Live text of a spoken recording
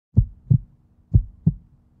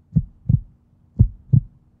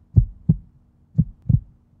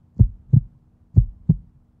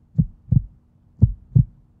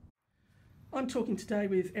I'm talking today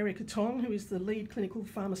with Erica Tong, who is the lead clinical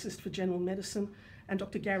pharmacist for general medicine, and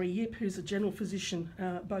Dr Gary Yip, who's a general physician,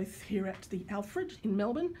 both here at the Alfred in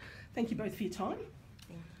Melbourne. Thank you both for your time.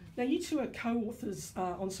 Thank you. Now, you two are co-authors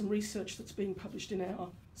on some research that's being published in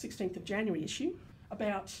our 16th of January issue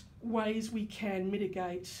about ways we can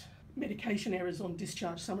mitigate medication errors on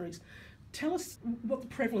discharge summaries. Tell us what the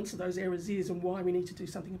prevalence of those errors is and why we need to do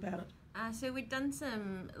something about it. So we've done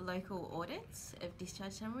some local audits of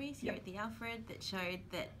discharge summaries here at the Alfred that showed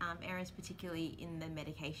that errors, particularly in the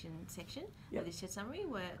medication section of the discharge summary,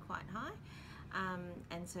 were quite high.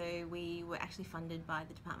 And so we were actually funded by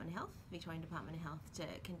the Department of Health, Victorian Department of Health, to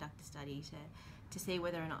conduct a study to see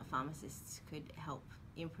whether or not pharmacists could help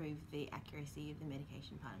improve the accuracy of the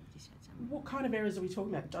medication part of the discharge summary. What kind of errors are we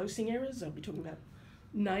talking about? Dosing errors? Are we talking about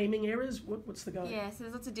naming errors? What's the goal? Yeah, so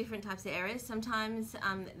there's lots of different types of errors. Sometimes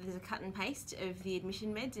there's a cut and paste of the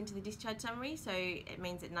admission meds into the discharge summary, so it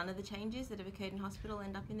means that none of the changes that have occurred in hospital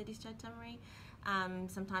end up in the discharge summary.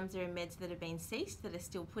 Sometimes there are meds that have been ceased that are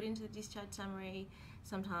still put into the discharge summary.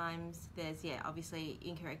 Sometimes there's, obviously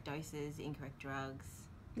incorrect doses, incorrect drugs,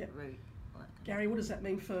 route. Gary, what does that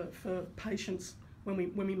mean for patients when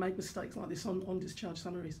we make mistakes like this on discharge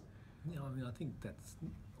summaries? Yeah, I mean, I think that's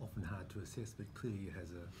often hard to assess, but clearly it has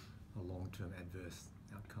a long-term adverse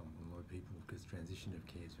outcome on a lot of people because transition of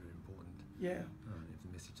care is very important. Yeah. If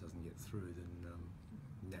the message doesn't get through, then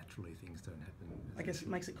naturally things don't happen. I guess it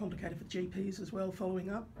makes it complicated for GPs as well, following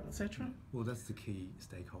up, etc. Well, that's the key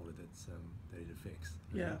stakeholder that it affects.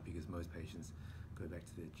 Because most patients go back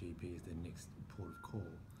to their GP as their next port of call.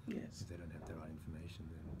 Yes. If they don't have the right information,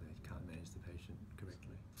 then they can't manage the patient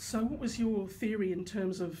correctly. So what was your theory in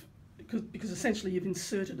terms of, because essentially you've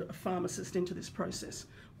inserted a pharmacist into this process,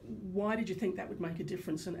 why did you think that would make a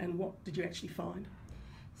difference and what did you actually find?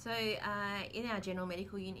 So in our general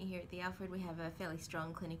medical unit here at the Alfred, we have a fairly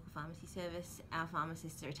strong clinical pharmacy service. Our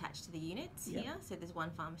pharmacists are attached to the units here, so there's one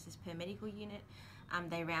pharmacist per medical unit.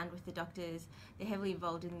 They round with the doctors. They're heavily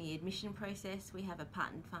involved in the admission process. We have a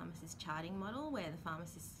partnered pharmacist charting model where the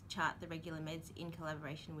pharmacists chart the regular meds in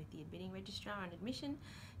collaboration with the admitting registrar on admission.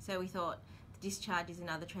 So we thought the discharge is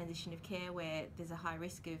another transition of care where there's a high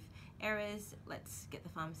risk of errors. Let's get the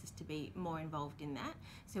pharmacist to be more involved in that.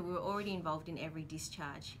 So we were already involved in every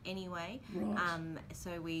discharge anyway. Right.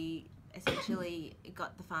 So we essentially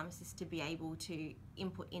got the pharmacist to be able to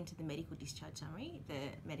input into the medical discharge summary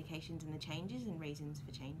the medications and the changes and reasons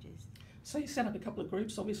for changes. So you set up a couple of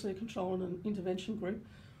groups, obviously a control and an intervention group.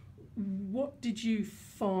 What did you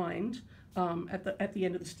find at the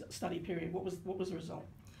end of the study period? What was the result?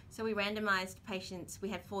 So we randomised patients, we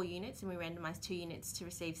had 4 units and we randomised 2 units to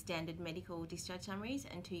receive standard medical discharge summaries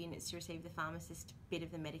and 2 units to receive the pharmacist bit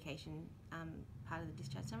of the medication part of the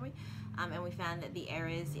discharge summary. And we found that the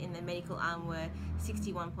errors in the medical arm were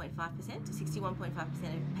 61.5%. So 61.5%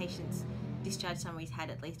 of patients' discharge summaries had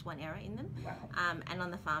at least one error in them. Wow. And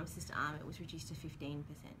on the pharmacist arm it was reduced to 15%.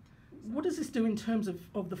 What does this do in terms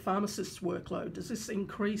of the pharmacist's workload? Does this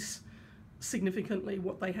increase significantly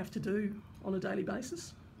what they have to do on a daily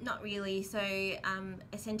basis? Not really. So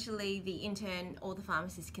essentially the intern or the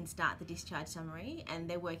pharmacist can start the discharge summary and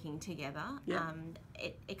they're working together.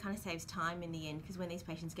 It kind of saves time in the end because when these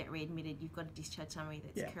patients get readmitted you've got a discharge summary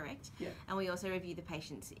that's correct. And we also review the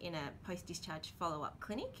patients in a post-discharge follow-up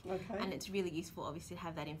clinic. And it's really useful obviously to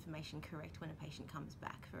have that information correct when a patient comes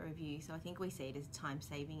back for review. So I think we see it as time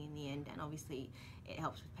saving in the end and obviously it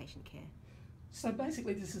helps with patient care. So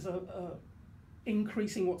basically this is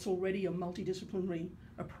increasing what's already a multidisciplinary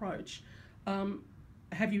approach.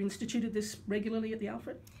 Have you instituted this regularly at the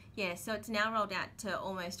Alfred? Yeah, so it's now rolled out to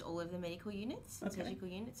almost all of the medical units, surgical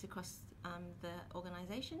units across the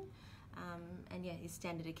organisation, and it's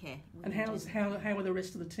standard of care. And how are the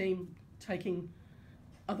rest of the team taking?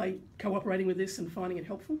 Are they cooperating with this and finding it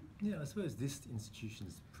helpful? Yeah, I suppose this institution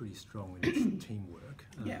is pretty strong in its teamwork.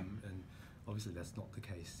 And obviously that's not the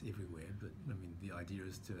case everywhere, but I mean the idea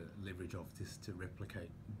is to leverage off this to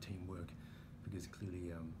replicate teamwork because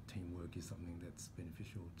clearly teamwork is something that's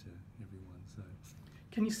beneficial to everyone. So,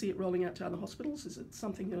 can you see it rolling out to other hospitals? Is it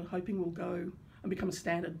something you're hoping will go and become a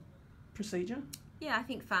standard procedure? Yeah, I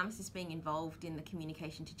think pharmacists being involved in the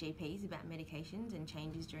communication to GPs about medications and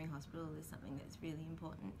changes during hospital is something that's really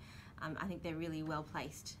important. I think they're really well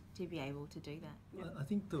placed to be able to do that. Well, I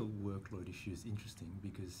think the workload issue is interesting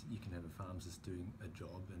because you can have a pharmacist doing a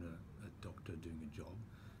job and a doctor doing a job,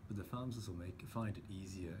 but the pharmacist will find it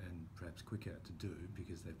easier and perhaps quicker to do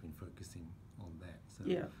because they've been focusing on that. So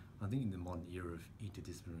I think in the modern era of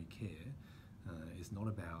interdisciplinary care, it's not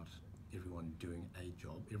about everyone doing a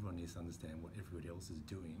job. Everyone needs to understand what everybody else is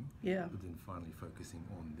doing, but then finally focusing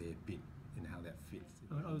on their bit in how that fits.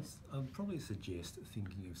 I'd probably suggest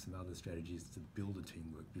thinking of some other strategies to build a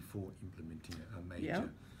teamwork before implementing a major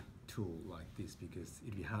tool like this, because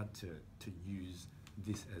it'd be hard to use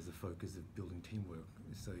this as a focus of building teamwork.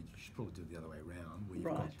 So you should probably do it the other way around, where you've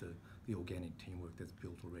got the organic teamwork that's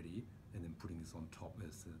built already, and then putting this on top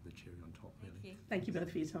as the cherry on top, really. Thank you. Thank you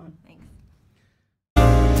both for your time. Thanks.